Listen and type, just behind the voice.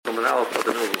Simon Aleph on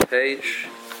the middle of the page.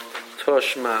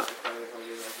 Toshma.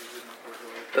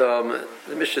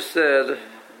 The Mishnah said,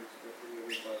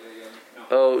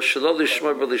 "Oh, shalol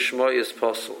lishmoy b'lishmoy is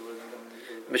possible."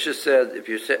 Mishnah said, if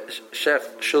you say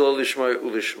shef shalol lishmoy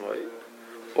ulishmoy,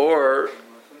 or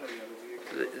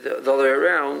the other way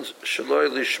around, shaloi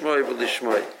lishmoy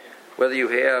b'lishmoy, whether you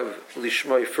have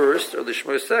lishmoy first or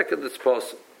lishmoy second, it's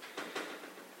possible.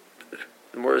 The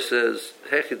Gemara says,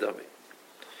 "Hechidami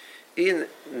in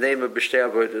name of b'shtei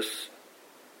avodas."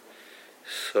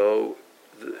 So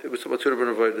it was about two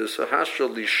different avodas. So hashal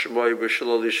lishmoy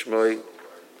b'shalol lishmoy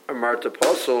amarta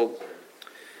apostle.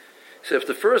 So if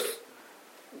the first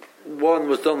one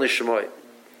was done lishmoy,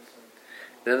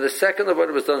 then the second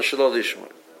avodah was done shalol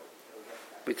lishmoy,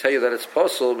 we tell you that it's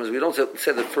possible because we don't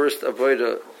say the first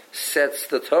avodah sets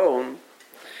the tone,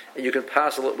 and you can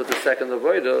passel it with the second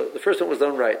avodah. The first one was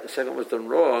done right, the second one was done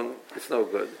wrong. It's no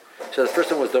good. So the first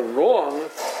one was done wrong,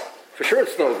 for sure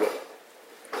it's no good.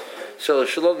 So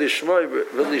shalom lishmoy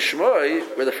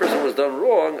v'lishmoy, where the first one was done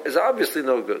wrong, is obviously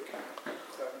no good.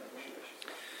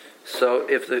 So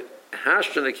if the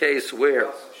hash in the case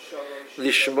where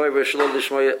lishmoy v'shalom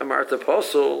lishmoy amarta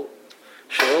posel,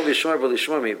 shalom lishmoy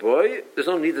v'lishmoy boy, there's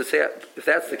no need to say, if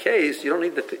that's the case, you don't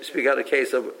need to speak out a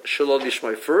case of shalom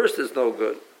lishmoy first is no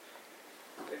good.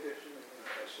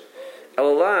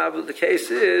 Elalav, the case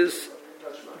is,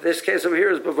 this case over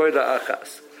here is b'voida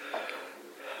achas.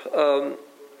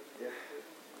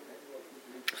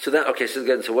 So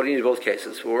so what do you need both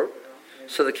cases for?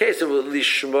 So the case of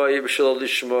lishmoy b'shalom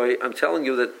lishmoy, I'm telling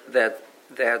you that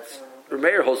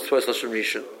Rameir holds twice lashon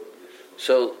rishon.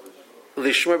 So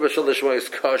lishmoy b'shalom lishmoy is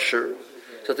kosher.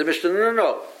 So the Mishnah,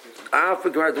 no. But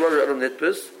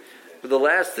the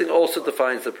last thing also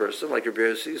defines the person, like Rabbi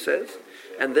Yossi says,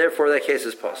 and therefore that case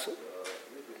is possible.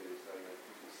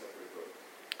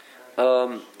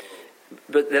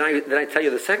 But then I tell you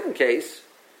the second case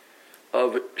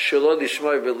of shalom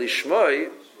lishmoy v'lishmoy,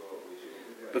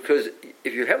 because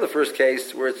if you have the first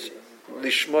case where it's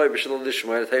lishmoy b'shalom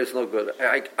lishmoy, I tell you it's no good.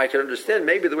 I can understand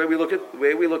maybe the way we look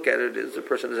at it is the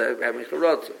person is having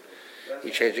charatzah,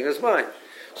 he's changing his mind.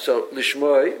 So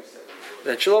lishmoy,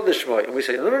 then shalom lishmoy, and we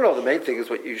say no. The main thing is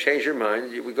what you change your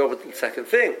mind. We go with the second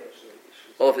thing.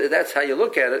 Well, if that's how you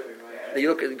look at it, then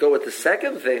you go with the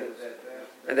second thing,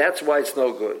 and that's why it's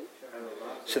no good.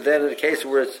 So then, in the case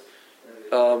where it's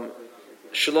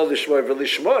shalom lishmoy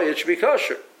v'lishmoy, it should be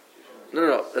kosher.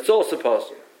 No, that's also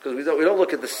possible because we don't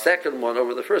look at the second one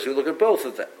over the first. We look at both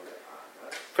of them.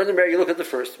 According to Mary, you look at the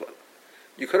first one.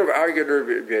 You could have argued or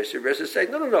say,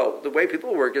 no. The way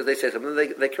people work is they say something,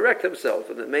 they correct themselves,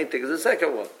 and the main thing is the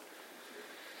second one.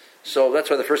 So that's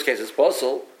why the first case is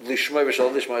possible. Lishmoy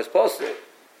v'shalom lishmoy is possible.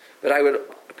 But I would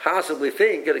possibly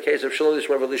think in a case of shalom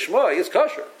lishmoy v'lishmoy, it's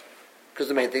kosher because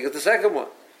the main thing is the second one.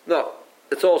 No,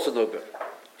 it's also no good.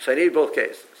 So I need both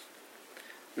cases.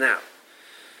 Now,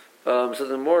 so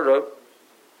the Morda,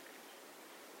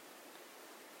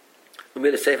 we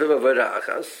made a sefer of avodah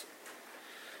achas.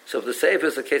 So if the sefer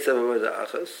is the case of avodah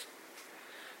achas,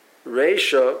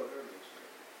 Reisha,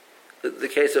 the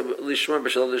case of lishmoy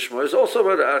b'shalom lishmoy, is also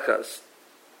avodah achas.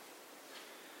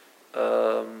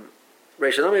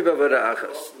 Reisha nami b'avodah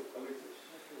achas.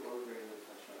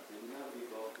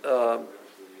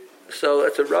 So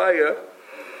it's a raya.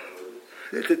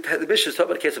 The Mishnah is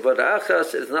talking about the case of avodah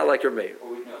achas. It's not like your maid.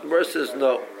 The verse says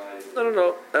no. I don't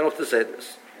have to say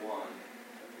this.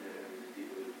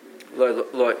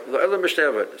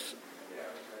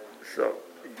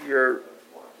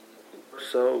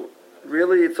 So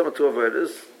really it's something to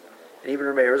avodas, and even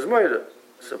Rameir is moida.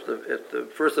 So if the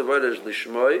first avodah is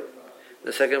lishmoy,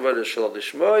 the second avodah is shalom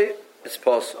lishmoy, it's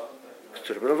possible. It's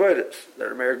two different avodas that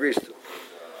Rameir agrees to.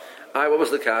 What was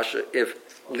the kasha? If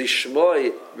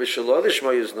lishmoy v'shalom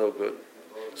lishmoy is no good,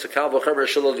 so kal v'chaber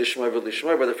shalom lishmoy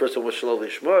v'lishmoy, but the first one was shalom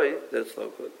lishmoy, that's no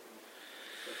good.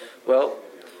 Well,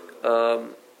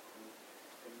 the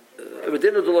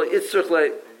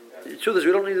truth is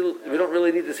we don't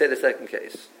really need to say the second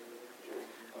case.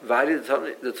 The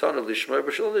ton of lishmoy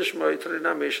b'shalom lishmoy,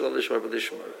 tarinami shalom lishmoy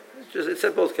v'lishmoy. It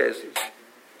said both cases.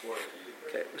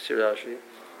 Okay, Mr. Rashi.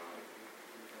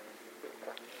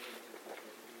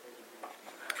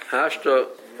 Hashta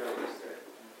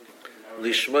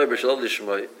lishmoy b'shalom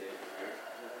lishmoy.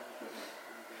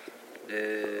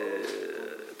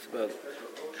 It's about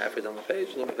halfway down the page,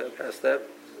 a little bit past that.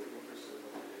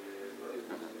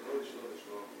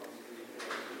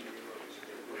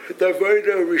 The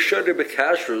avodah rishona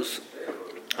b'kashrus.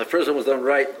 The first one was done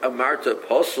right. Amarta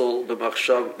posel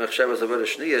b'machshav machshavas avodah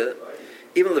shniya.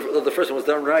 Even though the first one was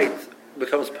done right,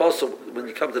 becomes possible when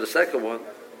you come to the second one.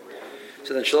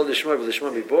 So then Shalom Lishma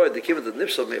v'Lishma Miboy, the Kibbutz the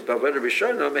Nipsal Baved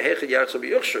Rishona Mehechad Yatsa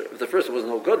B'Yuchsher. If the first one was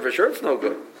no good, for sure it's no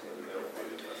good.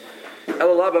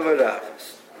 Elallah Baved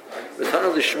Achas.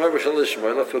 V'Tana Lishma v'Shalom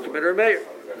Lishma Lafukim Eder Meir.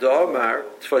 The Omar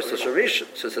Tfos L'Shavish.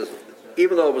 So it says,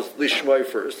 even though it was Lishma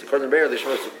first, according to Meir,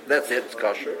 Lishma, that's it, it's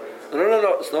kosher.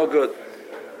 No, it's no good.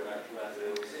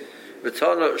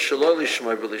 V'Tana Shalom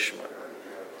Lishma v'Lishma.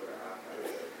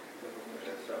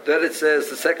 Then it says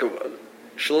the second one,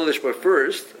 Shalom Lishma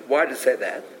first. Why did it say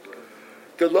that?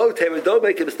 Don't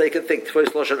make a mistake and think Tfos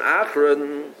Lashon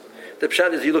Achron. The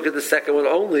pshat is you look at the second one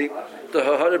only, the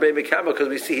Hahar Bei Mekama, because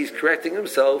we see he's correcting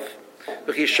himself.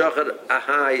 But he's shachad a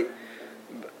high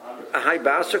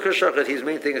bastard shachad. His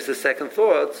main thing is the second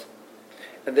thought,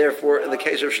 and therefore, in the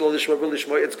case of Shalom Lishma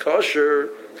B'Lishma, it's kosher.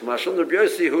 Kamashon Rabbi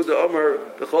Yossi, who the Omer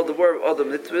b'chol the word Adam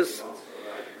Nitvis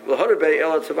l'Hahar Bei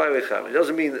Ela Tavai Mekama. It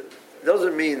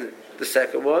doesn't mean the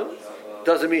second one.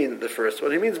 Doesn't mean the first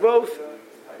one. He means both.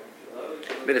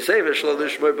 The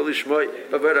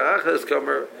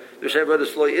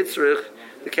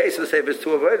case of the Sefer is two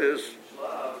avodas.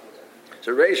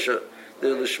 So Reisha, the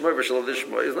Lishmoy v'Shalom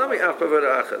Lishmoy is not me af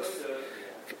b'avoda achas.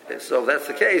 So if that's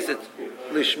the case, it's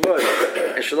Lishmoy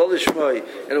and Shalom Lishmoy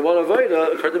and one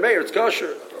avoda. According to Meir, it's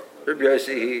kosher. Rabbi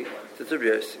Yossi, it's Rabbi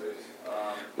Yossi.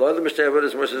 The other Mishnah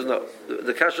avodas more says no.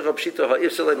 The kasha chapshita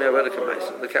ha'if selei me'avoda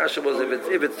k'maisa. The kasha was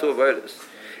if it's two avodas,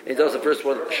 and he does the first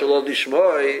one Shalom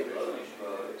Lishmoy.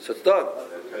 So it's done.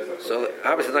 So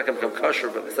obviously it's not going to become kosher,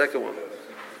 but the second one.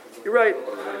 You're right.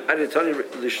 I didn't tell you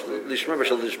Lishma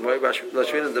B'Shal Lishmoy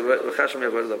Lashvin and the Chasham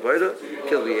Yavad Lavoida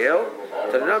Kil V'Yel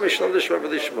Tanina Mishal Lishma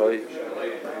B'Lishmoy.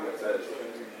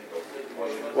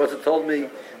 Once it told me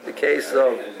the case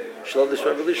of Shalom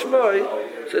Lishma B'Lishmoy,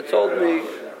 so it told me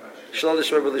Shalom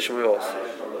Lishma B'Lishmoy also.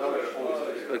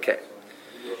 Okay.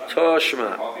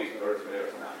 Toshma.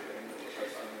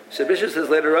 So Bishop says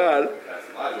later on.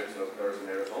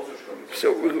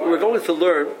 So we're going to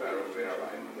learn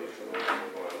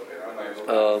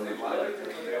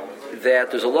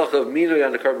that there's a law of minui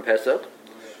on the Korban Pesach,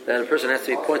 that a person has to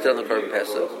be appointed on the Korban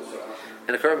Pesach,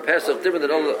 and the Korban Pesach different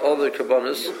than all the other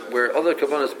Kabbanas, where other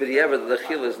Kabbanas b'diavad the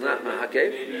Achila is not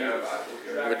mahakev.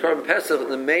 The Korban Pesach,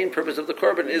 the main purpose of the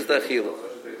Korban is the Achila.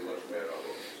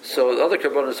 So the other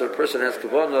Kabbanas, if a person has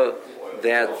Kabbana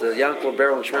that Yankel,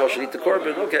 Beryl, and Shmuel should eat the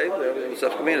Korban, okay, it's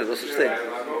up to me, no such thing.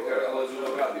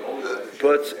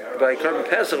 But by Korban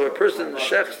Pesach, if a person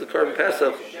shechs the Korban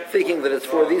Pesach thinking that it's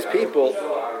for these people,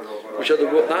 which are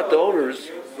not the owners,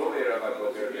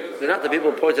 they're not the people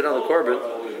appointed on the Korban,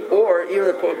 or even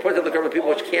the appointed on the Korban people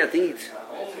which can't eat.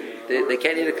 They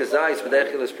can't eat a kazayis with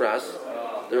echilas pras.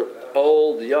 They're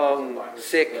old, young,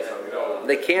 sick.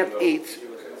 They can't eat.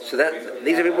 So that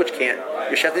these are people which can't.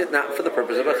 You're shechting it not for the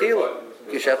purpose of achila.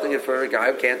 You're shechting it for a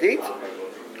guy who can't eat.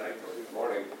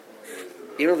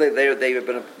 Even though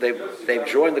they've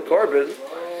joined the Korban.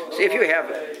 See if you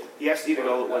have he has to eat it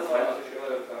all at one time.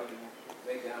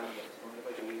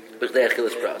 Which they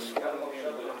achilas pras,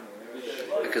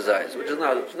 kazayis, which is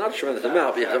not a tremendous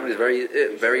amount. But if somebody's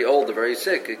very old or very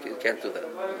sick, you can't do that.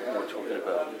 We're talking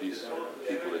about these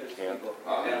people that can't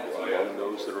among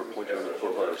those that are appointed on the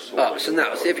Korban. So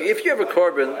now, see if you have a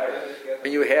Korban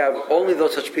and you have only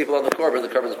those such people on the Korban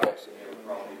is possible.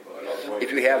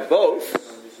 If you have both,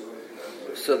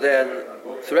 so then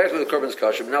theoretically the Korban is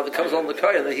kosher. Now it comes along the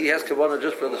Kayan that he has kavanah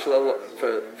just for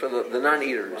the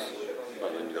non-eaters.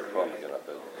 Then you got a problem again, I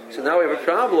bet. So now we have a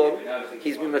problem.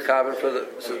 He's been mechavan for the.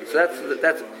 So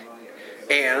that's.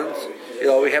 And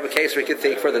we have a case where we can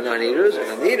think for the non-eaters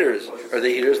and the eaters, or the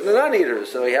eaters and the non-eaters.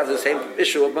 So we have the same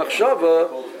issue of machshava,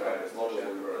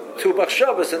 two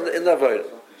machshavas in the avodah.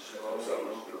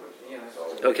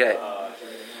 Okay,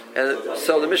 and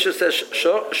so the Mishnah says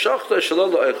shachta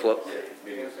shalom lo'echla.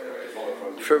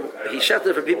 He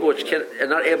shafted for people which are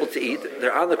not able to eat.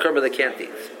 They're on the korban, they can't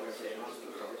eat.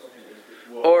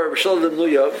 Or shalom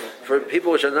nuyav for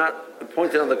people which are not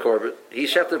appointed on the korban. He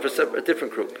shafted for a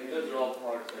different group.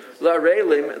 La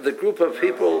Reilim, the group of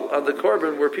people on the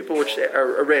Korban were people which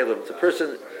are Reilim. The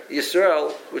person,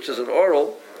 Yisrael, which is an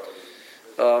oral,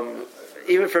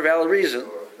 even for valid reason,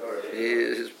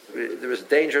 there was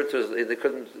danger to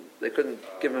they couldn't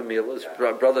give him a meal. His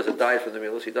brothers had died from the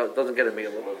meal, so he doesn't get a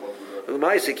meal. But the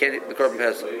Ma'aseh can't eat the Korban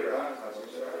Pesach.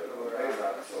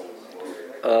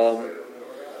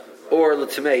 Or the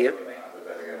Tameim.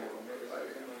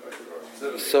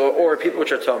 So, or people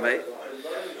which are Tamei.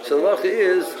 So the halacha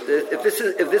is that if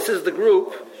this is the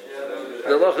group,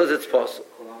 the halacha is it's possible.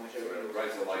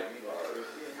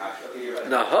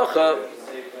 Now hacha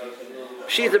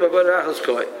shita b'avodah achas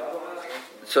koi.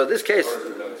 So this case,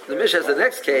 the Mishnah has the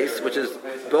next case, which is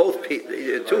both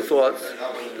two thoughts.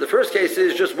 The first case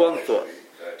is just one thought.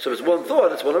 So if it's one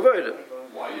thought, it's one avodah.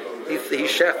 He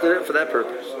shechted it for that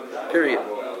purpose. Period.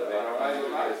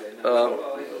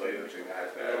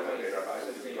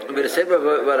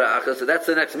 So that's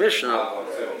the next Mishnah.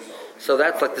 So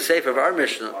that's like the sefer of our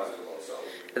Mishnah.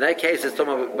 In that case, it's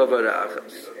talking about bavoda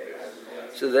achas.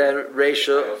 So then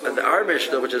Reisha, and our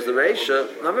Mishnah, which is the Reisha,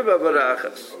 nami bavoda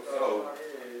achas.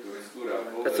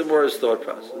 That's the Morah's thought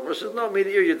process. The Morah says, no,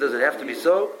 it doesn't have to be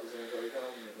so.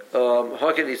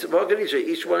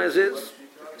 Each one is his.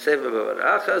 Sefer bavoda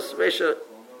achas, Reisha,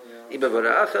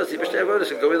 bavoda achas, Mishnah avodas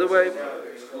can go either way.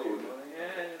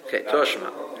 Okay,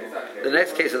 Toshma. The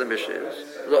next case of the Mishnah is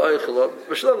lo oichelot,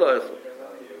 v'shlo lo oichelot.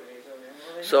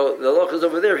 So the loch is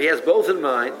over there. He has both in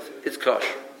mind. It's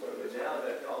kosher.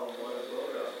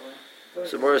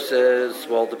 So Morah says,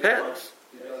 well, it depends.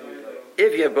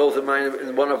 If you have both in mind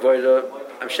in one avodah,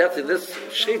 I'm shefting this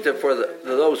shechita for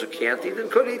those who can't eat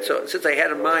and could eat. So since I had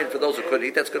in mind for those who could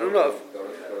eat, that's good enough.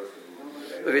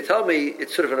 If you tell me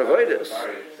it's sort of an avodas,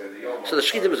 so the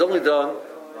shechita was only done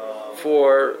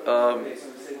for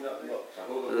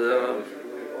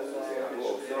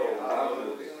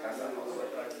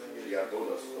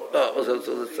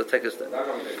so let's take a step.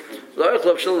 Lo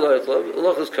yichlov shel lo yichlov,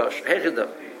 loch is kosher. Hechidam.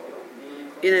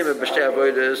 Inem b'shtei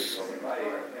avodas.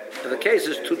 In the case,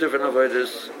 there's two different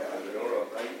avodas.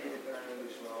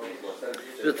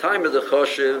 The time of the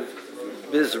choshev,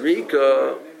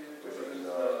 bizrika,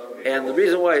 and the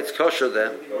reason why it's kosher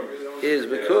then is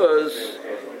because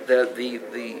that the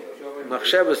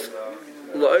machshavas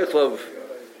lo yichlov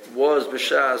was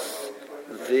b'shas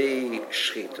the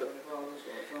shechita.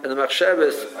 And the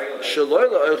machshavas shaloi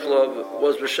la'ochlav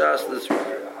was b'shas this week.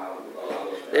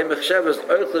 The machshavas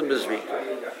ochlav mizrika,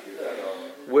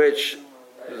 which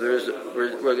there's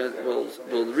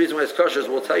the reason why it's kosher is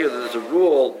we'll tell you that there's a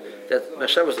rule that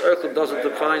machshavas ochlav doesn't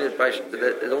define it that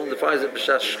it only defines it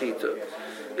b'shas shchita,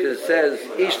 because it says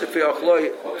ish lefi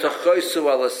ochloi tachoisu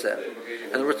alaseh,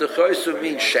 and the word tachoisu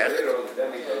means shecht.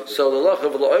 So the loch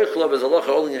of la'ochlav is a loch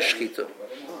only in shchita,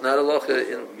 not a loch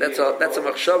in that's a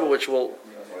machshava which will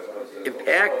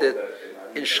impact it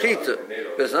in shchita,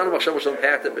 but it's not a machshav which will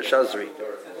impact it b'shazri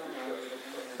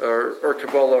or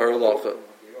kabbalah or halacha.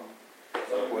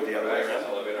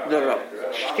 No.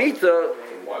 Shchita,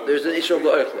 there's an issue of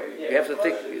lo'echla. You have to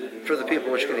think for the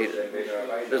people which can eat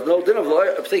it. There's no din of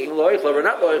thinking lo'echla or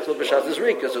not lo'echla b'shaz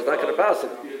rika, so it's not going to pass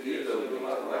it.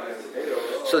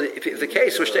 So if the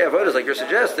case which they avodas like you're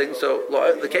suggesting, so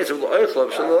the case of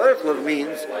lo'echla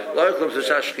means lo'echla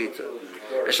b'shaz shchita.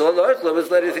 And Shalom La'ichlav is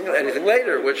anything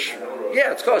later, which,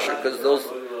 yeah, it's kosher, because those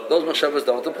machshavas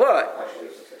don't apply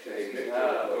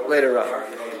later on.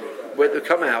 When they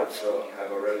come out,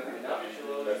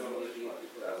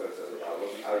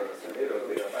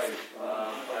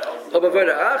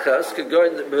 Obavoda Achas could go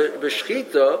in the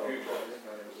B'shchita,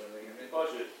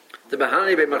 the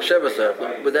Mahani Be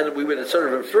Machshavas, but then we would sort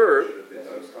of infer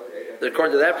that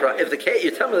according to that, if the case,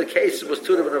 you tell me the case was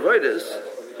two different avodas,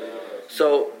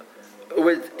 so it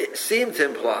would seem to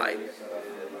imply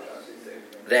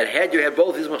that had you had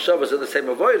both these machshavas in the same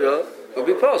avodah, it would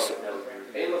be possible.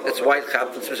 That's why it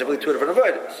happened specifically two different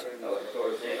avodas.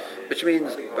 Which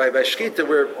means by shchita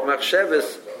where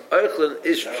machshavas oichlin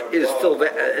is still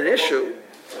an issue,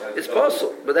 it's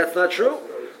possible, but that's not true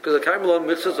because the kaimelon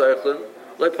mixes oichlin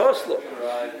like possible.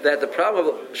 That the problem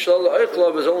of shalom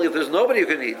oichlav is only if there's nobody who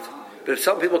can eat, but if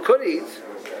some people could eat,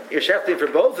 you're shechting for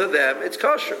both of them, it's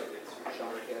kosher.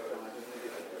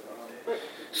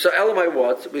 So Elamai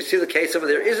what? We see the case over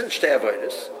there isn't shtei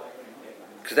avodas,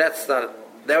 because that's not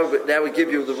that would give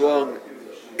you the wrong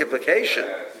implication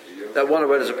that one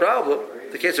avodah is a problem.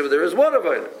 The case over there is one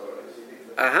avodah.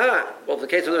 Aha. Well, if the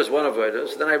case over there is one avodah,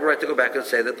 so then I have a right to go back and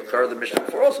say that the car of the Mishnah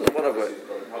before also is one avodah.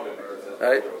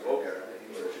 Right?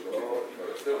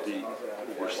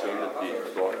 We're saying that the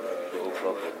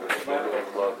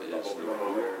club is the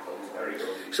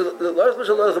group. So the large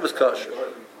Mishnah is kosher.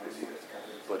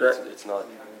 But it's not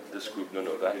this group, no,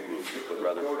 that group, but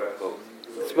rather both.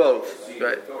 It's both,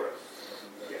 right?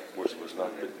 Was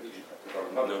not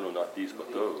not these,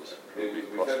 but those. Would be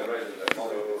possible.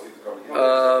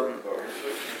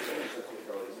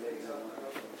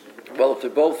 Well, if they're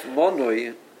both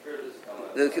monui,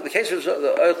 the case of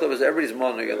the oichlav is everybody's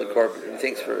monui on the corporate. He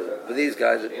thinks for these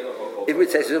guys, if we'd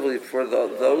say specifically for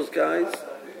those guys,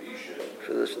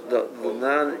 for the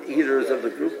non-eaters of the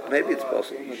group, maybe it's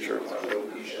possible. I'm not sure.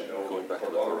 Going back to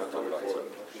the Torah.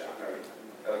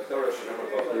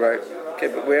 Right. Okay,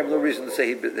 but we have no reason to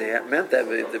say they meant that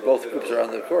both groups are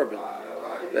on the korban.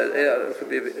 But yeah,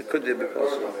 it could be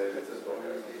possible.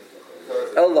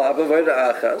 Ella b'avoda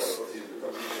achas.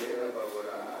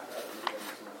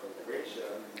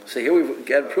 So here we've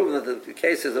again proven that the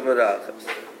case is avoda achas,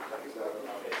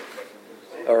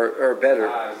 or better,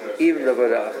 even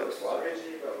avoda achas.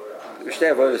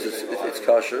 Shtei avodas it's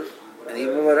kosher, and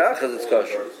even avoda achas it's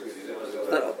kosher.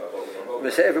 No,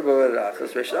 Mesefer b'avoda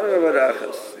achas, Rishon b'avoda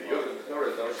achas.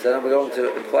 So then I'm going to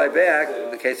apply back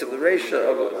the case of the Reisha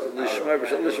of Lishmoy.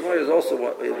 Lishmoy is also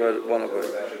one of them.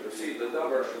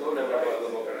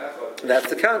 That's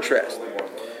the contrast.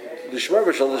 Lishmoy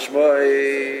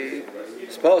Lishmoy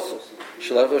is possible.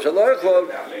 Shalach Shalach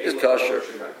is kosher.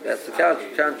 That's the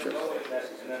contrast.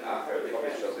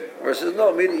 Versus no,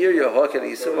 immediately you're Hakan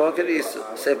Isa, Hakan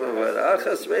Isa, Sefer B'avoda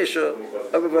Achas, Reisha,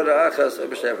 B'avoda Achas,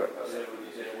 B'Shever.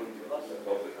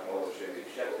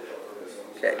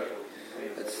 Okay.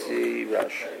 Let's see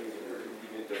Rashi.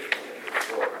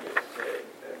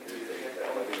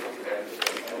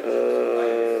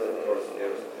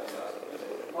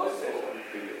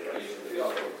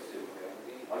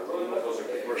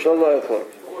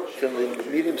 It's in the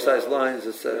medium-sized lines.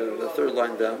 It's the third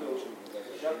line down.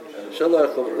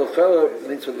 Shalach l'chala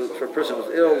means for a person who's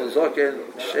ill,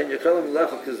 l'zoken, shein yechalim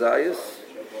l'echel kazayis,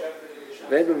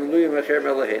 ve'en b'menuyim acher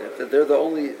melahein. That they're the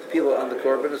only people on the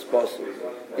korban as possible.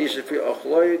 Yishafi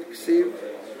achloid ksiv,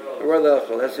 or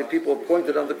l'echel. That's the people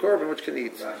appointed on the korban which can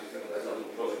eat.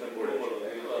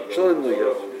 Shalom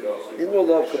luya. In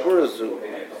Molav kaburazu,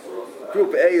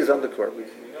 group A is on the korban.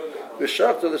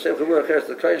 V'shachta l'shem kabura acher.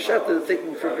 The kain shachta is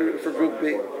thinking for group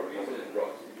B.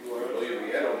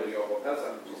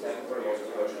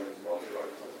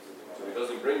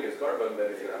 Bring his carbon, then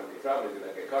he's probably going to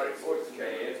get carried forward.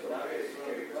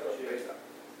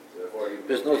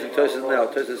 There's no Tosas now.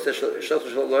 Tosas says Shelter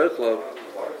Shal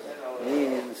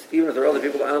means even if there are other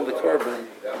people on the korban,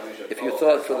 if you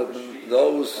thought for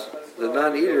the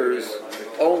non-eaters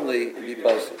only, it'd be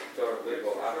possible.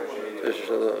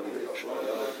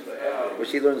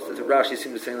 Which he learns that Rashi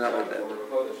seems to say not like that.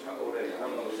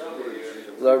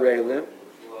 La Reglim.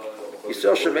 The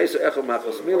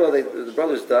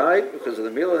brothers died because of the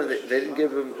Mila, and they didn't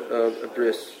give him a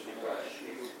bris.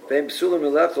 They can't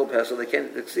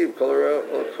exceed.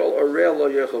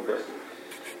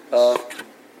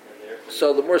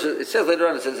 So the more it says later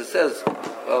on, it says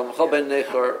Chol Ben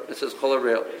Nechor. It says Chol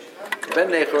Arel. Ben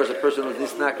Nechor is a person who's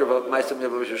this knocker of Ma'aseh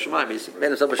Miyav Shemaim. He's made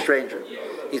himself a stranger.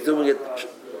 He's doing it,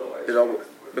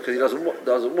 because he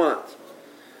doesn't want.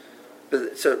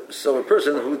 But so a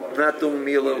person who's not doing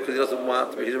Mila because he doesn't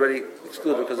want, but he's already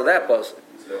excluded because of that person.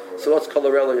 So what's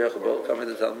Kolarel or Yechobel coming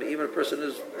to tell me? Even a person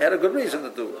who's had a good reason to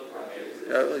do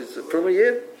it. He's a Pruma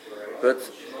Yid, but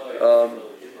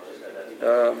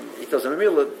he doesn't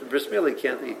Mila, bris Mila he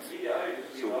can't eat.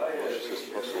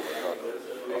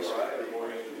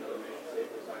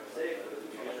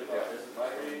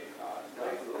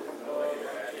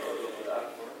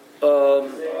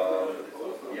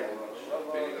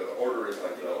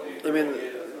 I mean,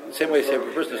 the same way if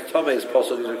a person is Tomei is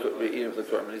possible to eat him for the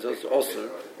korban. He's also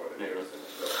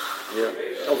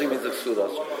only means exclude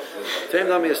also. Same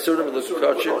nami is Surim and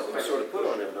Lukachi. Sort of put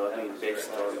on him, though. I mean,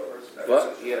 based on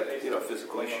what? He had,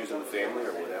 physical issues in the family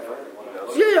or whatever.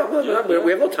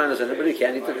 We have no time as anybody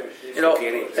can't eat the.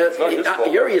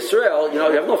 You're Yisrael. You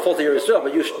have no fault in your Yisrael,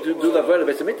 but you should do that very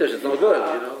basic mitzvah. It's no good. I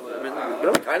mean, we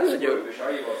don't have time as in you.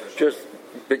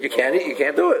 But you can't eat. You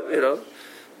can't do it.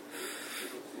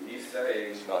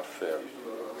 It's not fair.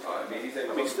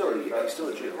 He's still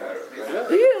a Jew.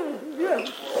 Yeah.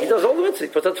 He does all the mitzvahs. He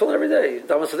puts on tefillin every day.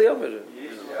 Damas to the Yom.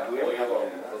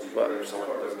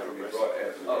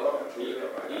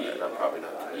 Probably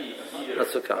not.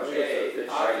 That's so common.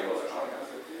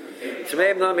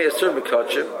 Tmeim nami asur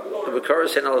b'kachim. The b'kar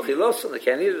is saying alachilos, and they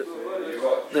can't eat it.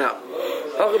 Now,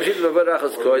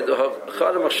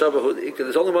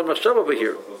 there's only one machshava over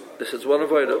here. This is one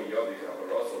avodah.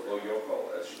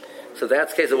 So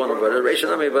that's the case of one avodah. Reisha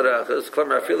nami barachas,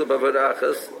 klamar afilu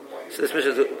b'avodachas. So this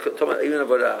mission is talking even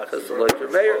avodachas. Like your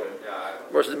mayor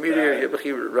versus the meteor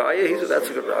yebechi raya. That's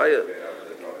a good raya.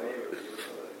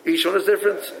 Each one is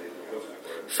different.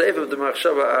 Sefer the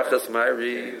machshava achas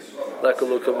ma'iri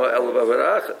lakalukama el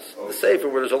b'avodachas. The sefer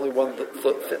where there's only one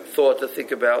thought to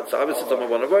think about. So obviously it's only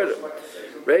one avodah.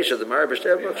 Reisha the ma'ir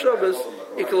b'shtev machshavas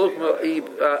ikalukma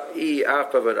I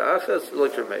af b'avodachas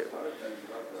like your mayor.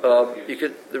 You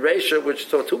could the Reisha, which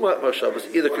taught two machshavas,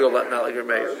 either could go not like your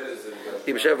mayor.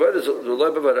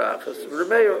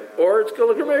 Or it's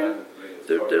called like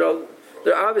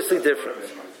they're obviously different.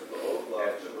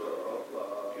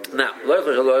 Now, like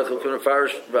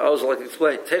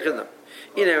explain, taking them.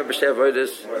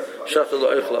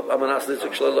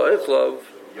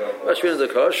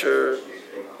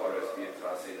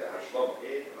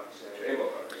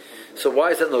 So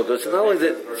why is that no good? So not only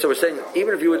that, so we're saying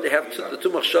even if you would have the two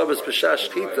machshavas b'shas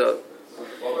shchita,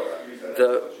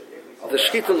 the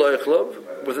shchita lo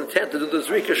yichlov with intent to do the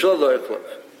zrika shel lo yichlov.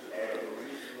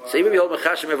 So even if you hold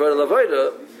machashim avodah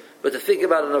l'avodah, but to think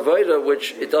about an avodah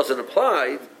which it doesn't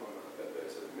apply,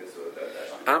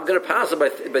 I'm going to pass it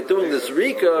by doing the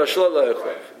zrika shel lo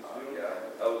yichlov.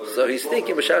 So he's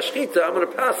thinking b'shas shchita, I'm going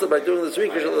to pass it by doing the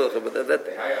zrika shel lo yichlov. But that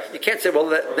you can't say, well,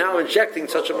 that now injecting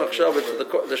such a machshav into the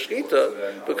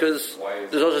shchita because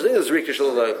there's no such thing as zrika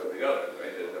shel lo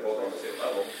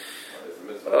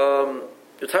yichlov.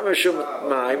 The time of Mishum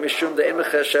Mai, Mishum the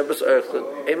Emach Shabbos Eichlin,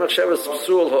 Emach Shabbos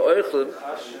Psul HaEichlin,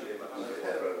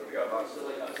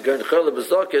 going to Chol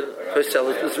HaBezokin, Hoysel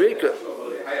it Zrika.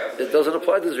 It doesn't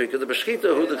apply to Zrika. The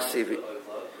Beshchita Hu the Ksivi.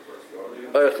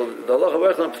 Eichlin, the Allah of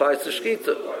Eichlin applies to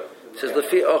Shchita. It says,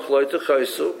 Lefi Och Loi to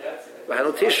Choysu,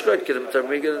 V'hanu Tishkoit Kedem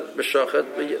Tarmigan B'shachat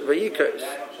V'yikos.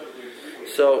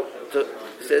 So, it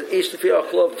says, Ish Lefi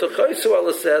Och Loi to Choysu,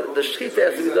 Allah said, the Shchita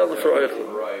has to be done for Eichlin.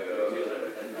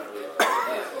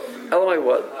 Elamai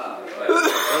what?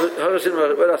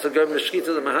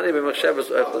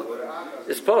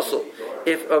 It's possible.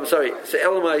 If I'm sorry, so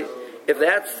Elamai, if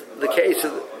that's the case,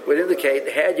 it would indicate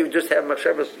had you just have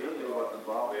machshavas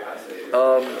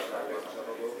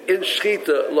in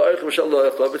shchita lo'ich mishal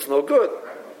lo'ichlav, it's no good.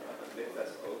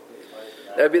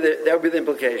 That would be the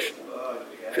implication.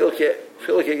 Feel like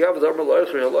you have the armor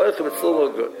lo'ich mishal lo'ichlav, it's still no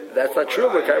good. That's not true.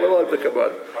 But I will have to come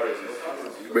on.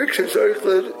 Mixing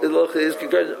Eichlin in Locha is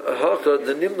going Haka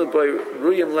the Nimna by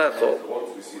Ruyim Lecho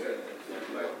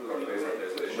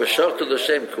B'Shachta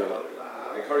L'Shem Kula.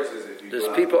 There's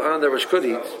people on there which could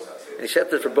eat, and he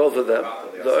set it for both of them,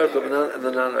 the Eichlin and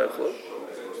the non-Eichlin.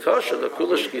 Kasha the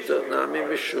Kula Shkita Nami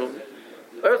Mishum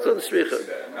Eichlin Sricha,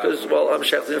 because I'm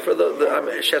shechting for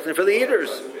the eaters,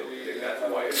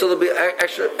 so there'll be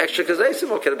extra kazaisim.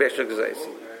 Or can it be extra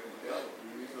kazaisim?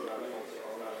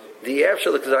 The after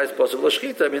the kazai is possible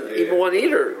shchita. I mean, even one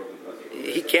eater,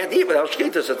 he can't eat without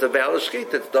shchita. So it's a valid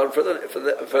shchita. It's done for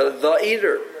the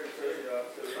eater.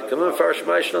 Come on, Farish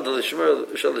Maishna, the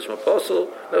Lishma Shal Lishma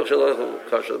Apostle. The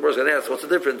Mor's going to ask, what's the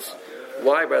difference?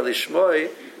 Why by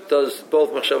Lishmoi does both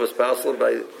machshavas pass, and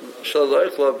by Shal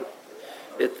Loichlav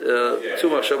two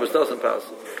machshavas doesn't pass?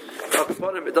 Al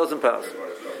Kaponim it doesn't pass.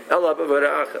 Ela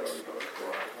b'vara achas.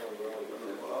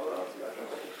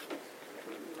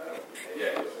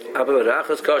 Abba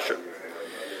Barachas kosher.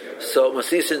 So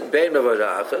Masisin Bein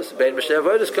Barachas, Bein Mishneh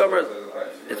Avodas Kamer.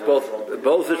 It's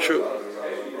both are true.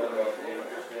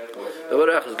 The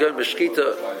Barachas going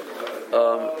Beshkita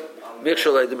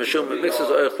Mixhalei the Mishum mixes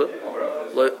Eichlin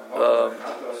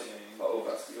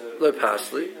Lo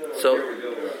Pasli. So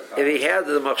if he had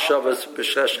the Machshavas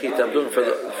B'Shresh Shkita, I'm doing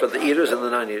for the eaters and the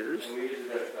non-eaters,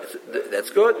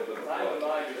 that's good.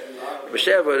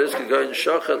 Mishneh Avodas can go in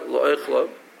Shachat Lo Eichlin.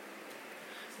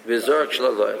 V'zork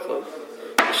shel lo'ichlav.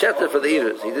 He shet it for the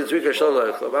eaters. He did zrika shel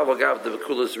lo'ichlav. Avagav the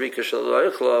v'kula zrika shel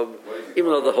lo'ichlav.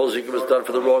 Even though the whole zrika was done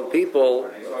for the wrong people,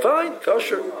 fine,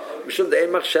 kosher. Mishum the ein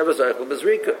machshavas oichlav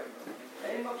b'zrika.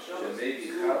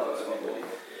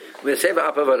 When say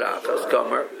v'apa v'rachas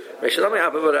kamer, v'shalami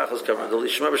apa v'rachas kamer. The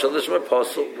lishma v'shal lishma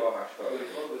apostle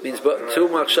means two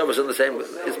machshavas in the same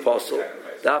is apostle.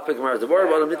 The apik mar the word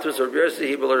about the mitzvahs or b'yossi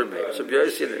he will remain. So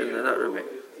b'yossi and not remain.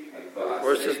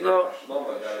 Or says no.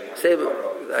 Save.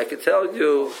 I can tell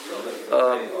you.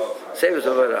 Save is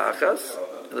over achas.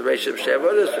 The reishim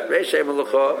shevadas. Reishim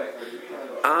alucha.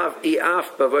 Af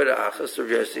bavoda achas. Or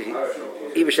Jesse.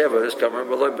 Even shevadas comer.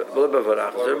 Below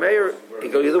bavoda achas. Or mayor. He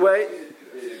go either way.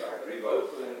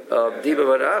 Di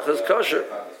bavoda achas kosher.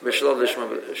 Mishlal lishma.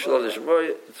 Mishlal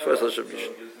lishma. It's first lishma.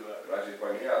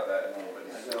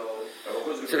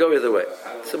 So go either way.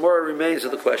 Some more remains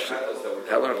of the question.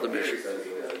 How long of the mission?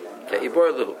 Okay, you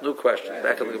brought the new question.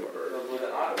 Back in the Gemara.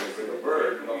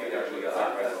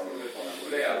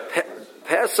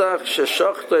 Pesach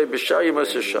sheshachtoi b'shayim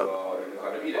asesham.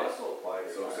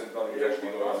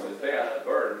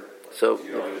 So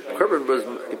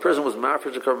the person was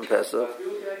married to Korban Pesach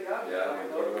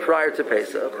prior to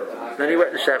Pesach. Then he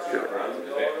went and shechted it.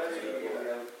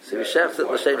 So he shechted it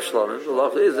l'shem shlomim. The law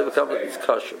is it's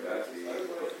kosher.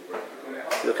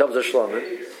 It becomes a shlomim.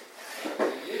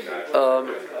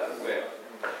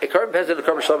 A Korban Pesach and a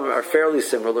Korban Shlomim are fairly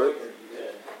similar.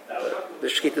 The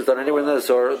Shkita is done anywhere in the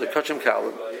Zorah. The Kachim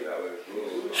Kalim.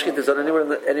 Shkita is done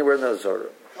anywhere in the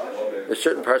Zorah. There's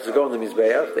certain parts that go in the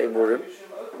Mizbeach, the Emurim,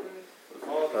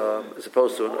 as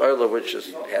opposed to an Oila which has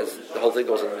the whole thing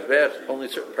goes in the Mizbeach. Only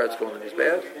certain parts go in the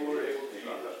Mizbeach.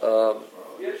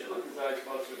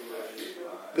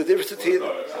 The difference between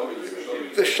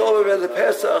the Shlomim and the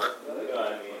Pesach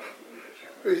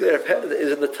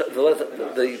is in the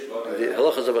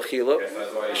halachas of Achila.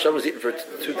 The Shem was eaten for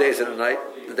 2 days and a night.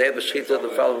 The day of the Shechita, the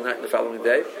following night, and the following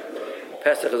day.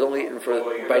 Pesach is only eaten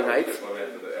by night.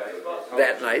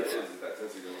 That night.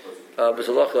 There's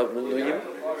a halacha of Menuyim.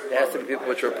 It has to be people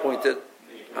which are appointed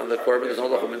on the korban. There's no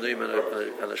halacha of Menuyim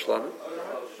and a Shlamim.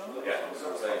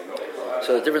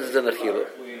 So the difference is in Achila.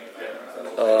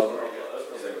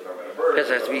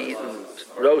 Pesach has to be eaten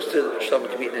roasted. Shlamim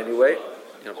can be eaten anyway.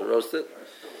 You have to roast it.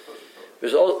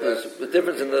 There's the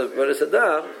difference in the Rosh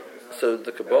Hashanah. So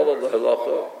the Kabbalah, the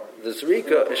Halacha, the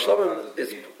Zrika, Shlamim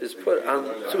is put on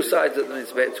two sides of the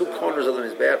Mizbeach, two corners of the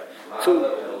Mizbeach, two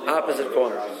opposite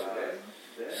corners.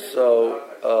 So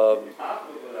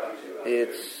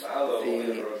it's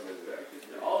the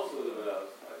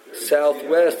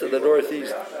southwest and the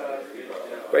northeast.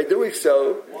 By doing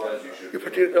so, you're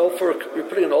putting all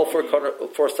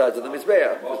four sides of the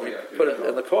Mizbeach. When you put it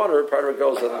in the corner, part of it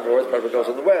goes on the north, part of it goes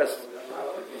on the west.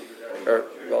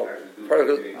 Part of it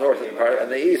goes north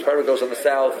and the east, part of it goes on the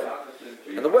south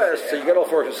and the west, so you get all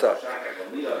four sides.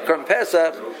 From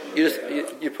Pesach,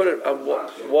 you put it on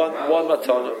one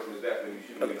matana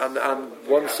on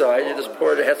one side, you just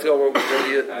pour it, it has to go where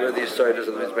the side is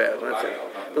in the Mizbeach. That's it.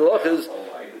 The loch is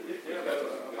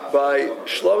by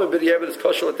Shlom and B'diavad is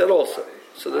kosher like that also.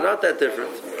 So they're not that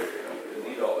different.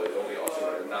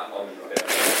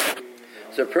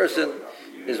 So a person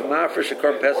is mafresh a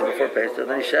korban Pesach before Pesach, and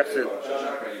then he shechs it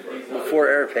before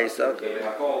Erev Pesach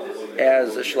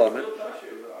as a Shlomim.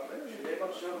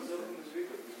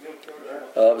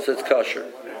 So it's kosher.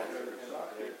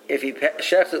 If he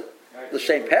shechs it the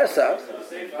same Pesach,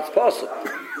 it's possible.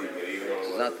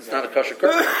 It's not a kosher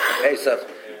korban Pesach.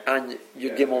 And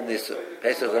you gimel nisa.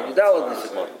 Pesach is on Yudalad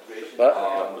nisa. But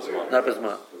not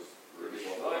Bezman.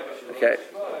 Okay.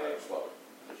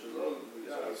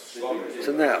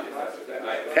 So now,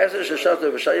 Pesach sheshata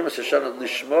v'shayim sheshana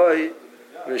lishmoi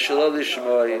v'shelo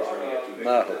lishmoi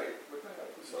mahu.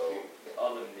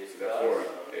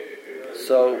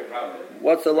 So,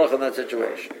 what's the loch in that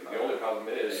situation?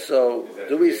 So,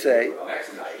 do we say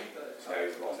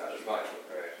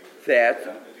that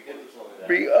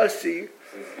Bri'asi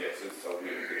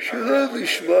Shelo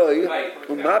lishmoi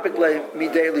umabik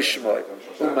midei lishmoi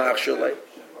umach shalei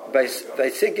by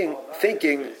thinking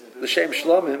the Shem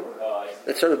Shlomim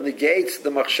that sort of negates the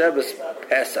machshavas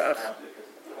Pesach,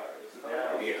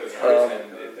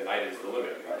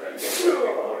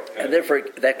 and therefore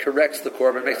that corrects the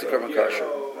korban, makes the korban kosher.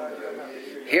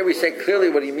 Here we say clearly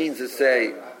what he means to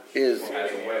say is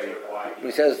when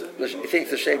he says he thinks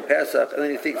the Shem Pesach and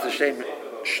then he thinks the Shem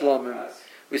Shlomim,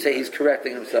 we say he's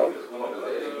correcting himself.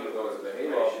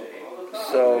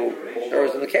 So there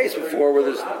was in the case before where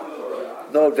there's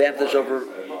no advantage over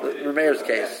the Rameir's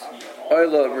case.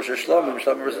 Oila versus Shlomim,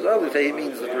 Shlomim versus Oila, we say he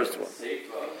means the first one. Here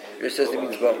it says he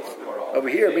means both. Over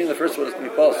here, meaning the first one is to be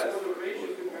possible.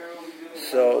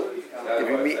 So if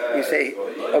we say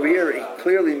over here, he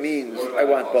clearly means I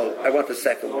want both. I want the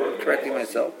second one, correcting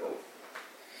myself.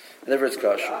 And therefore it's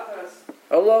kosher.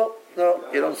 Although, no,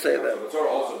 you don't say that.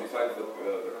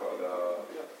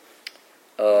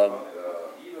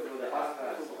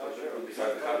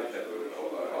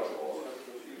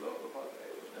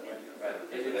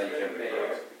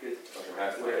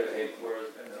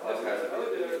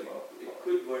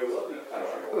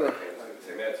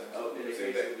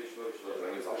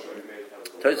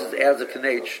 Tosfos adds a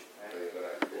kanech.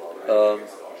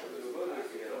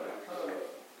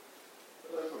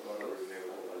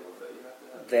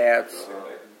 That so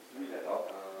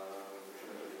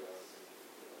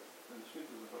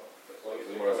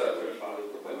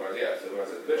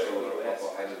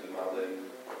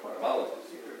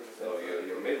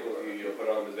you put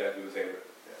on the back do the same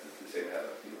head.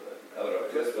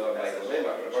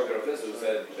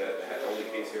 Said that only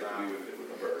case here to do with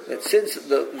the bird. That since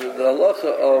the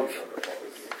halacha of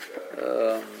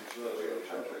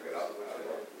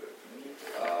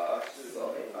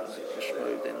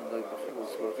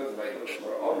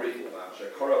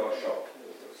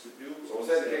so we'll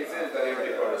say the case is that he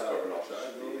already brought his korban also.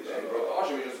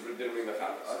 We just didn't bring the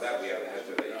fabric. So that we have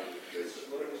to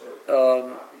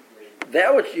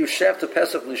that which you shech to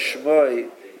Pesach lishmoi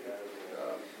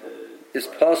is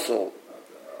possible.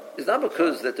 It's not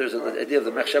because that there's an idea of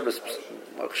the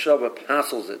machshava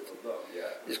passes it.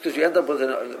 It's because you end up with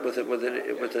something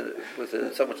which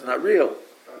is not real.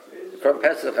 From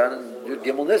Pesach and Yud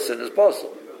Gimel Nisan is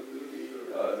possible.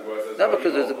 Not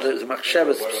because there's a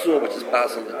machshava psul which is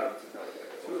possible in it.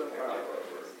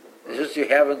 It's just you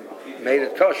haven't made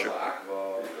it kosher.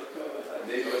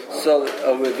 So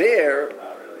over there,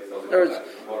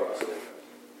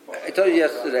 I told you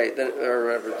yesterday that, or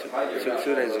whatever,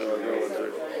 two days ago,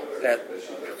 that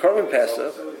Korban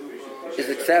Pesach is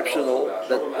exceptional.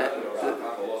 That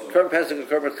Korban Pesach and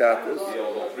Korban Chatas,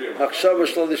 Machshava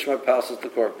Shlo Lishma passes the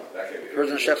Korban.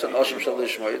 Person chefs an Oshim Shlo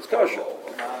Lishma, it's kosher.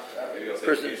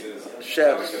 Person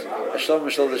chefs a Shlom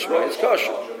Shlo Lishma, it's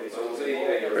kosher.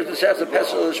 Person chefs a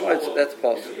Pesach Shlo Lishma, that's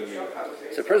possible.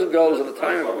 So a person goes at the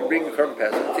time of bringing Korban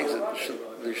Pesach and thinks that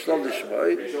the Shlom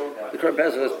Lishma, the Korban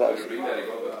Pesach is possible.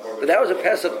 But that was a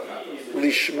Pesach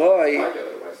Lishma,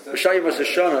 B'Shayim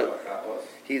Hashanah.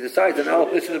 He decides that now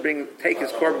he's going to take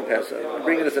his Korban Pesach and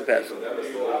bring it as a Pesach.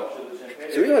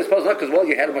 So we know it's possible not because, well,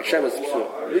 you had a Machshava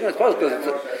P'sul. We know it's possible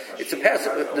because it's a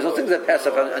Pesach. There's no things that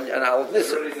Pesach and Aleph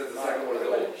Nisr.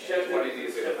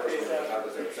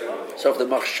 So if the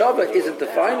Machshava isn't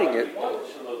defining it,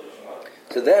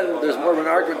 so then there's more of an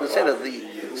argument to say that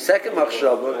the second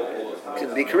Machshava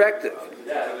can be corrective,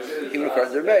 even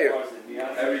according to the Meir.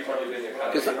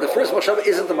 Because the first Machshava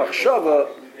isn't the Machshava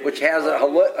which has a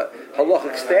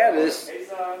halachic status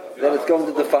that it's going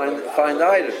to define the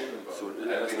item.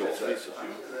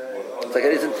 It's like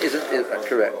it isn't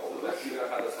correct.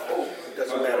 It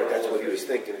doesn't matter. That's what he was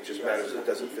thinking. It just matters it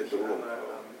doesn't fit the rule.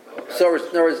 So, in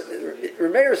other words,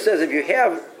 Rameir says if you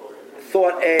have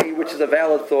thought A, which is a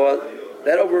valid thought,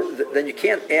 then you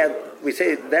can't add. We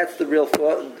say that's the real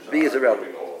thought, and B is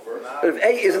irrelevant. But if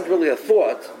A isn't really a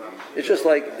thought, it's just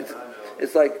like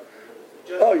it's like,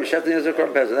 oh, you're shafting as a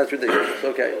Korban Pesach. That's ridiculous.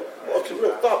 Okay. Well, it's a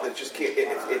real thought, but it just can't.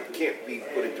 It can't be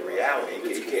put into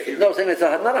reality. No, I'm saying it's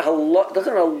not a halach.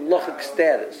 Doesn't have a halachic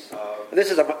status. This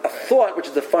is a thought which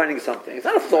is defining something. It's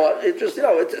not a thought. It's just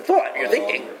it's a thought. You're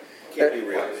thinking. Can't be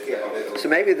real. So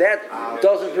maybe that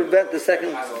doesn't prevent the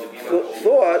second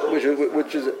thought, which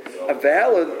is a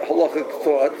valid halachic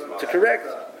thought, to correct.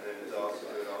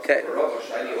 Okay.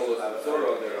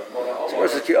 So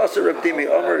versus Ki Asa Reb Dimi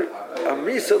Omer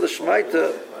Amrisa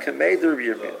L'Shmaita Kamei the Reb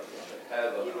Yirmiyah.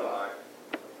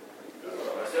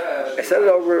 I said it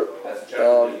over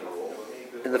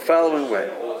in the following way: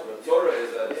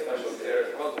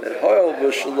 that Hoyel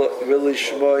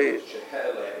v'Lishmoi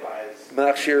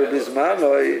Machshir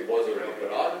Bizmanoi,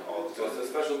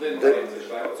 the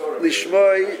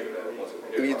Lishmoi,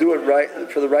 if you do it right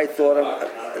for the right thought on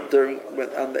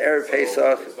the Erev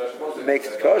Pesach, it makes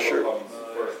it kosher.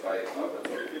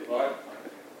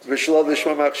 V'Shalom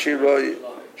Lishmoi Machshiroi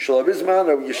Shalom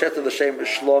Bizmanoi, Yeshet L'Shem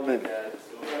Shlomim.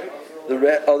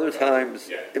 The other times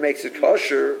it makes it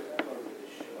kosher.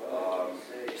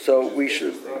 So we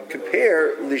should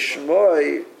compare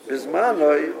Lishmoi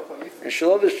Bizmanoi and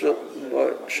Shalom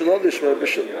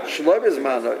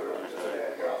Bizmanoi.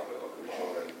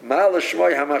 Ma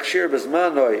Lishmoi HaMachshir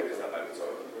Bizmanoi.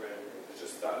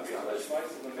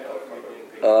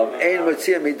 Ein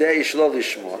Motzia Midei Shalom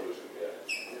Lishmoi.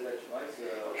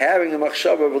 Having a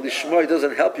machshava of Lishmoi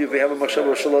doesn't help you if you have a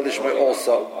machshava of Shalom Lishmoi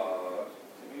also.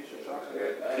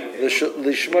 The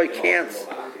Lishmoi can't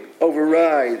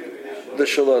override the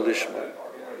Shalom Lishmoi.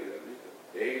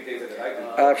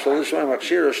 Shalom Lishmoi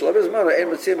Machshir or Shalom Bizmanoi Ein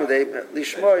Motzia Midei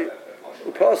Lishmoi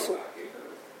Upasul.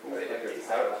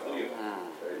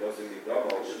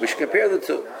 We should compare the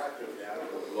two.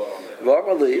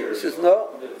 Varmali, he says no.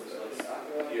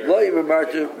 Lo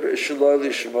yimamartu Shalom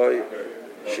Lishmoi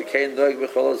Shekain Doig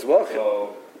B'chol Azvachim.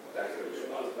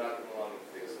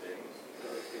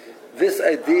 This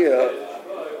idea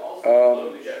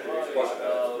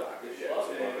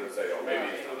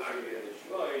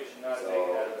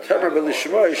Tamer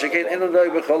B'Lishmoi Shekain Eno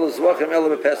Doig B'chol Azvachim Ela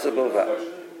B'Pesach B'Vav.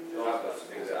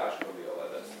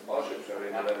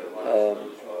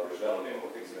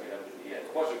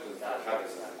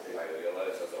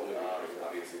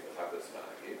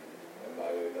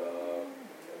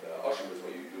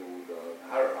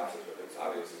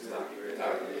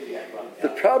 The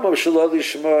problem of Shalom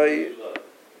Lishmoi,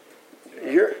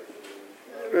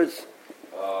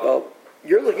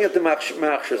 you're looking at the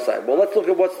Machshir side. Well, let's look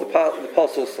at what's the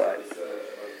Pasul side.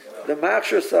 The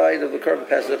Machshir side of the Korban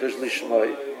Pesach is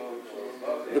Lishmoi.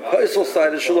 The Pasul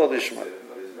side is Shalom Lishmoi.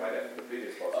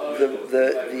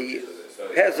 The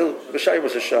Pesach B'Shayim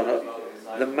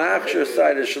Hashanah. The Machshir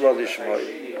side is Shalom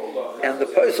Lishmoi, and the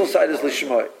Pasul side is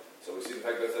Lishmoi.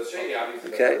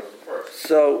 Okay,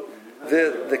 so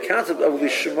the concept of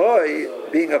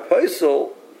Lishmoi being a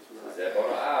Pasul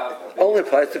only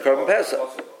applies to Korban Pesach.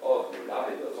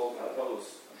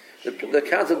 The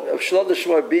concept of Shalom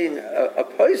Lishmoi being a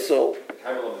Pasul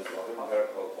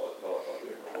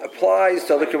applies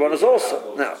to other Korbanos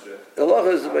also. Now, the law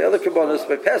is by other Korbanos,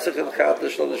 by Pesach and Chat, the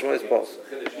Shalom Lishmoi is possible.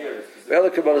 By other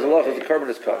Korbanos, the law is the Korban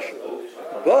is kosher.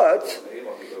 But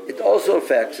it also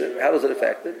affects it. How does it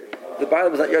affect it? the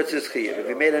Bailam is not Yotzis Chiyuv. If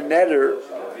he made a neder,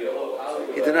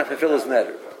 he did not fulfill his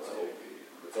neder.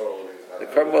 The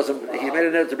korban wasn't. He made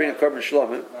a neder to bring a korban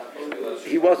shlomim.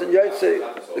 He wasn't Yotzei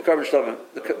the korban shlomim.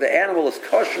 The animal is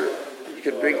kosher.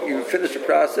 You finish the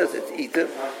process. It's eaten,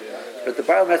 but the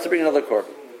Bailam has to bring another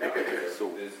korban.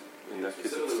 So in that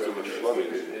case, it's still a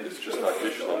shlomim. It's just not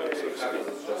his shlomim, so to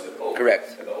speak.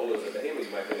 Correct.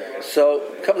 So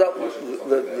comes out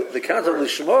the concept of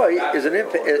lishmoi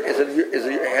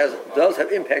does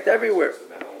have impact everywhere.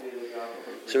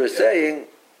 So we're saying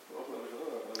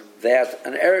that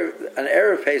an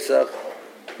Erev Pesach,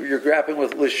 you're grappling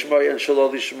with lishmoi and shalol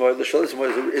lishmoi. The shalol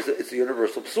lishmoi is a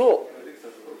universal psul,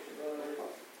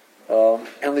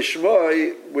 and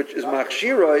lishmoi, which is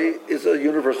machshiroi, is a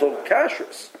universal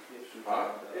kashrus.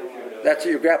 That's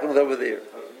what you're grappling with over there.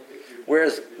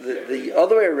 Whereas the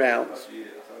other way around,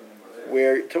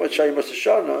 where Tumat Shayim Rosh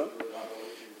Hashanah,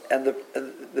 and the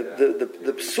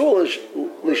psul is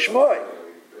lishmoi.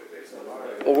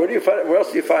 Well, where else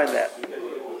do you find that?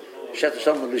 Shet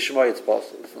Hashem with lishmoi, it's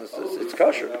possible. It's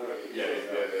kosher.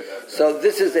 So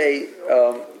this is a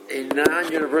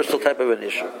non-universal type of an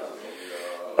issue.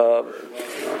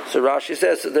 So Rashi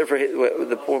says, therefore,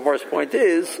 the Morris point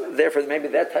is, therefore, maybe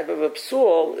that type of a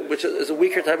psul, which is a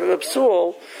weaker type of a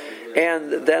psul,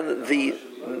 and then the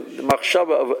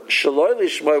machshava of shaloi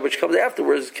lishmoi, which comes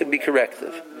afterwards, can be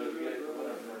corrective.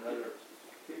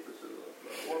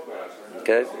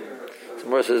 Okay? So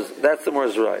Morris says, that's the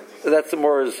Morris right. That's the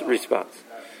Morris response.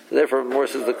 So therefore,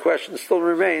 Morris says, the question still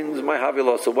remains, my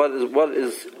havilah. So how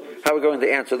are we going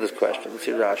to answer this question? Let's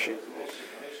see Rashi.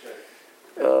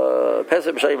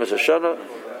 Pesach b'shayim Hashanah.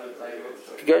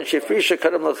 Going shefrisha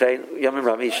kadam l'chein yamim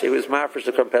ramish. He was mafresh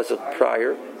to come Pesach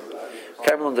prior.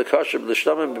 Kamelim the kosher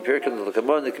l'shlamim b'pirkin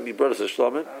l'kamon. It can be brought as a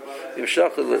shlamim.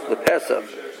 Yimshach the Pesach.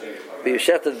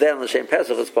 B'yishachted then l'shem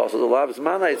Pesach is possible. The lav is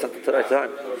mana. It's not the right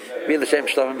time. Be l'shem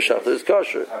shlamim b'shachted is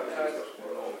kosher.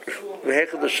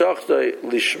 V'hechad l'shachtoi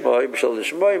lishmoi b'shal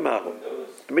lishmoi mahu.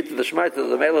 The Shmaita,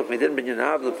 the Melech, Midin bin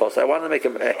Yinav, the Pasuk. I want to make a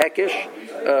Hekish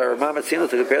or Mamatzina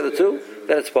to compare the two,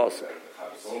 then it's possible.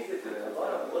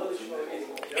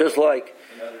 Just like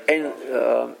Ein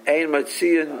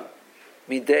Matzian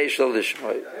Midei Shal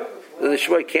Lishmoi. The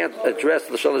Lishmoi can't address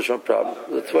the Shal Lishmoi problem.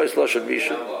 The Tvois Lashon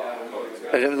Misha.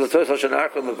 The Tvois Lashon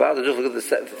Achron Levada, just look at the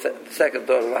second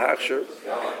thought of the Hachshir.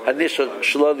 Hanishon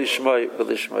Shal Lishmoi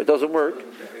B'Lishmoi. It doesn't work.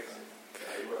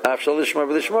 You can't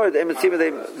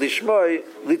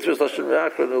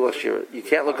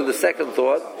look at the second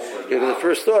thought, you look at the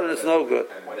first thought, and it's no good.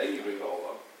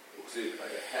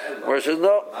 Whereas says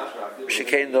no,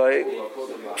 shekain noy,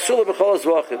 psula b'chol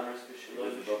zvachim,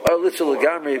 or litzul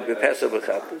legamri b'pesa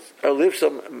b'chatas, or live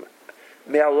some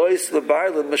me'alois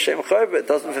le'baylim m'shem chayv. It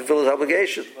doesn't fulfill his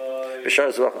obligation.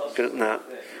 B'shar zvachim, not.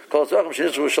 Kol zvachim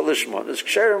shenitzul v'shalishmon. It's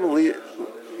ksherim,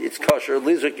 it's kosher. It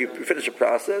leaves like you finish a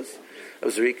process.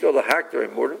 Of Zeriko, the hack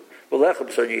during morning,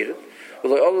 Lechem are needed. All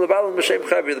the Balam Mashem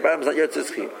Chavi, the Balam is not yet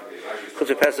Tzchim. Because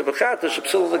we pass the Bechata,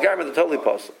 Shepsul in the garment, the totally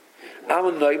possible.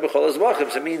 Amun Noig Bechol Azmachim,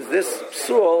 so it means this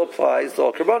psul applies to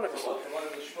all Karbanos.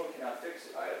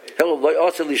 Hello, Loi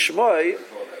Osir Lishmoi,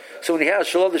 so when he has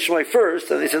Shalom Lishmoi first,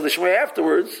 and he says Lishmoi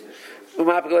afterwards,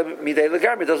 Umapagale Midei the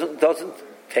garment doesn't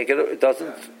take it, it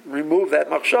doesn't remove that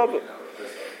Machshavah.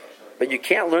 But you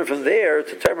can't learn from there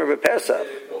to term of Pesach.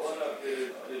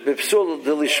 B'psul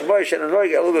the lishmoi shen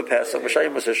anoig elu b'pesach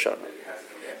b'shayim Hashanah.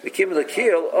 V'kim the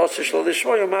keel also shlo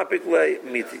lishmoi umapik le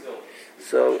miti.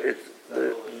 So it's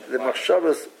the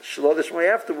machshavas shlo lishmoi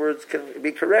afterwards can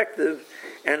be corrective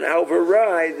and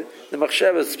override the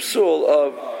machshavas psul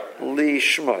of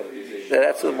lishmoi.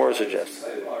 That's what the more suggests.